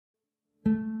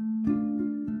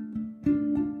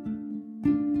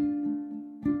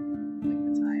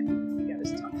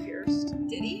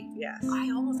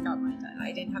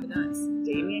Damien have it done?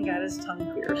 Damien got his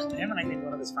tongue pierced. Him and I think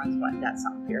one of his friends went and got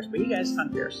something pierced, but he got his tongue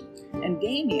pierced. And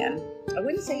Damien, I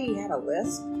wouldn't say he had a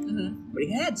lisp, but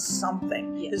he had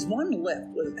something. Yeah. His one lip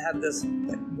had this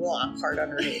block part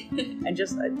underneath. And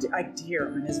just, I could hear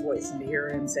him in his voice and to hear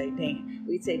him say Dana.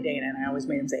 We'd say Dana, and I always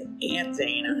made him say Aunt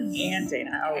Dana, Aunt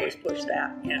Dana. I always pushed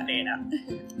that, Aunt Dana,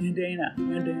 Aunt Dana,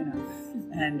 Aunt Dana.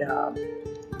 And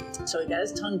so he got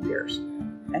his tongue pierced.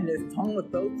 And his tongue was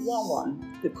so swollen,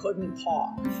 he couldn't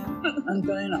talk. I'm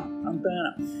Dana.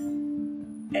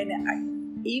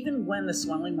 And even when the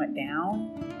swelling went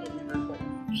down,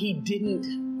 he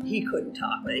couldn't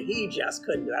talk. He just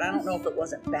couldn't do it. I don't know if it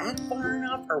wasn't back far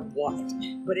enough or what,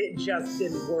 but it just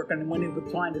didn't work. And when he was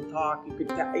trying to talk, you could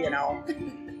tell,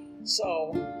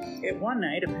 So one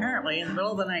night, apparently, in the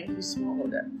middle of the night, he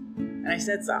swallowed it. And I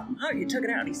said something. Oh, you took it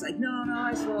out. He's like, no,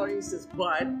 I swallowed it. He says,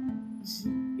 but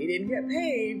he didn't get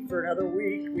paid for another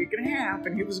week and a half,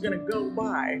 and he was going to go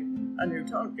buy a new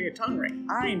tongue ring.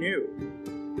 I knew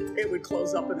it would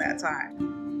close up in that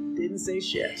time. Didn't say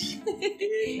shit.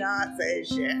 Did not say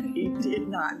shit. He did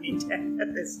not need to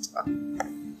have his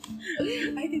tongue.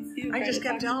 I can see him. I just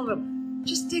kept telling him,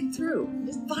 just dig through.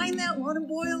 Just find that one and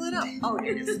boil it up. Oh,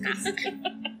 you're disgusting.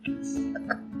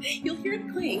 You'll hear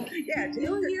the clink. Yeah,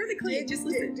 you'll hear the clink. Just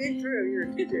listen. Dig through your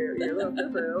little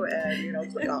boo-boo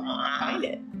and, find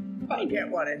it. Get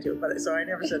one into it. But so I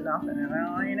never said nothing, and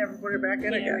I never put it back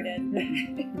in again.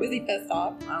 Never did. Was he pissed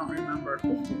off? I don't remember.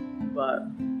 But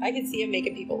I can see him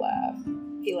making people laugh.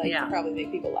 He likes to probably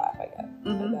make people laugh, I guess.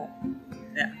 Mm-hmm.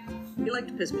 Yeah. He liked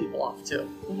to piss people off, too.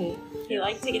 Mm-hmm. He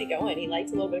liked to get it going. He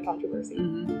likes a little bit of controversy.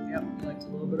 Mm-hmm. Yep, he likes a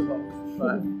little bit of both.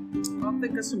 But I'll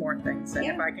think of some more things. And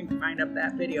if I can find up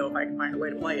that video, if I can find a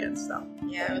way to play it and stuff.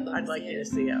 Yeah, I'd like you to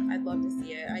see it. I'd love to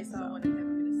see it. I saw one of them.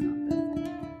 I'm going to stop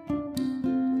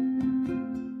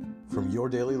this. From your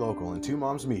daily local and Two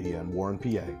Moms Media in Warren,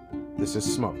 PA, this is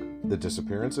Smoke, the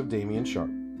Disappearance of Damien Sharp.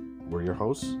 We're your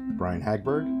hosts, Brian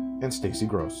Hagberg and Stacy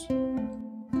Gross.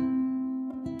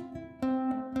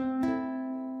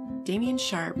 Damien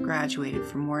Sharp graduated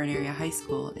from Warren Area High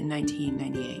School in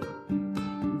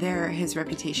 1998. There, his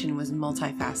reputation was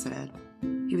multifaceted.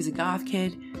 He was a goth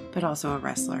kid, but also a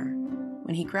wrestler.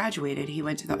 When he graduated, he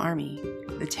went to the Army,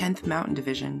 the 10th Mountain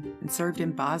Division, and served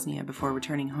in Bosnia before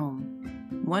returning home.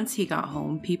 Once he got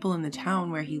home, people in the town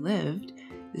where he lived,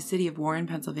 the city of Warren,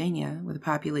 Pennsylvania, with a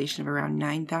population of around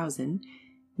 9,000,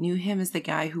 knew him as the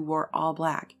guy who wore all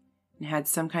black and had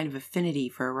some kind of affinity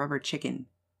for a rubber chicken.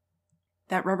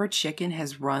 That rubber chicken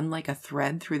has run like a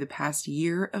thread through the past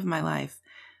year of my life,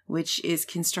 which is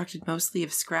constructed mostly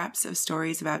of scraps of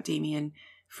stories about Damien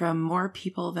from more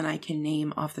people than I can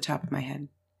name off the top of my head.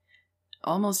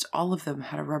 Almost all of them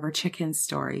had a rubber chicken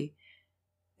story.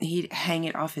 He'd hang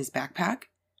it off his backpack,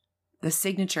 the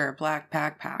signature black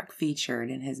backpack featured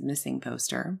in his missing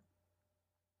poster.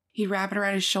 He'd wrap it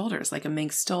around his shoulders like a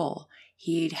mink stole.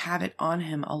 He'd have it on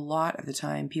him a lot of the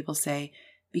time, people say,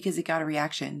 because it got a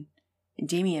reaction. And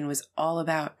Damien was all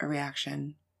about a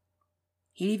reaction.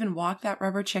 He'd even walk that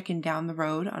rubber chicken down the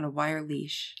road on a wire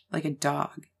leash, like a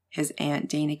dog, his aunt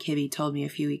Dana Kibbe told me a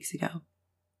few weeks ago.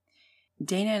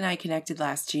 Dana and I connected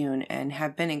last June and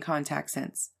have been in contact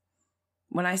since.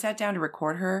 When I sat down to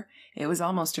record her, it was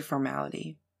almost a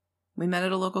formality. We met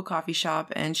at a local coffee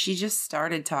shop, and she just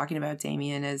started talking about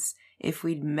Damien as if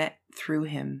we'd met through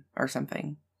him or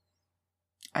something.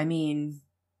 I mean,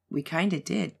 we kinda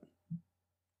did.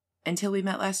 Until we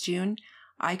met last June,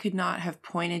 I could not have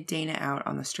pointed Dana out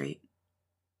on the street.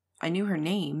 I knew her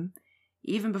name.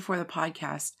 Even before the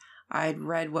podcast, I'd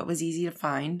read what was easy to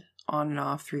find, on and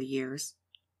off through the years.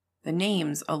 The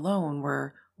names alone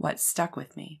were what stuck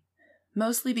with me.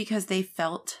 Mostly because they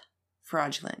felt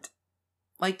fraudulent.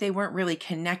 Like they weren't really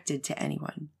connected to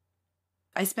anyone.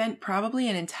 I spent probably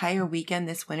an entire weekend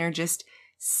this winter just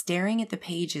staring at the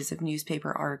pages of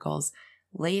newspaper articles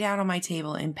laid out on my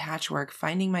table in patchwork,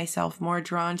 finding myself more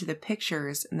drawn to the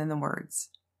pictures than the words.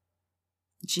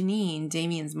 Janine,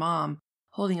 Damien's mom,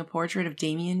 holding a portrait of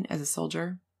Damien as a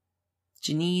soldier.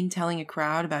 Janine telling a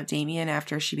crowd about Damien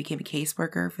after she became a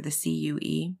caseworker for the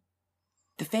CUE.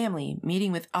 The family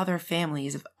meeting with other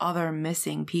families of other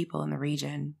missing people in the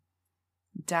region.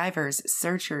 Divers,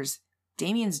 searchers,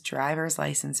 Damien's driver's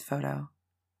license photo.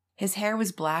 His hair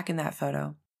was black in that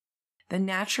photo. The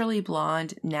naturally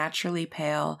blonde, naturally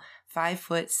pale,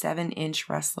 5'7"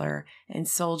 wrestler and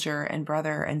soldier and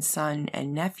brother and son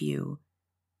and nephew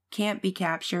can't be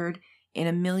captured in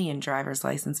 1 million driver's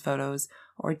license photos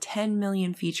or 10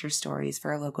 million feature stories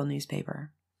for a local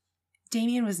newspaper.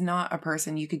 Damien was not a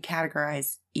person you could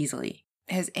categorize easily.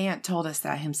 His aunt told us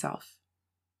that himself.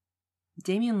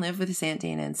 Damien lived with his Aunt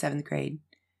Dana in 7th grade.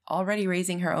 Already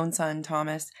raising her own son,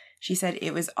 Thomas, she said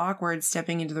it was awkward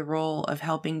stepping into the role of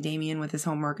helping Damien with his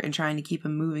homework and trying to keep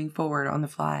him moving forward on the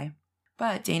fly.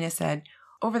 But Dana said,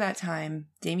 over that time,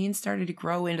 Damien started to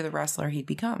grow into the wrestler he'd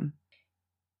become.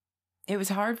 It was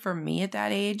hard for me at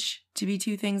that age to be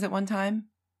two things at one time.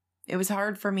 It was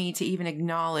hard for me to even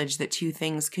acknowledge that two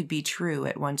things could be true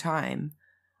at one time.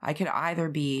 I could either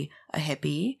be a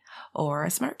hippie or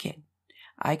a smart kid.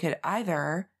 I could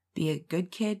either be a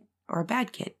good kid or a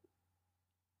bad kid.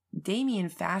 Damien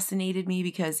fascinated me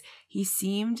because he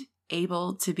seemed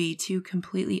able to be two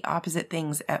completely opposite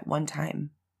things at one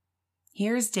time.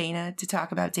 Here's Dana to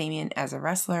talk about Damien as a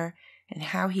wrestler and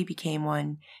how he became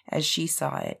one as she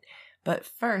saw it. But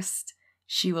first,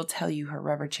 she will tell you her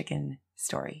rubber chicken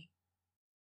story.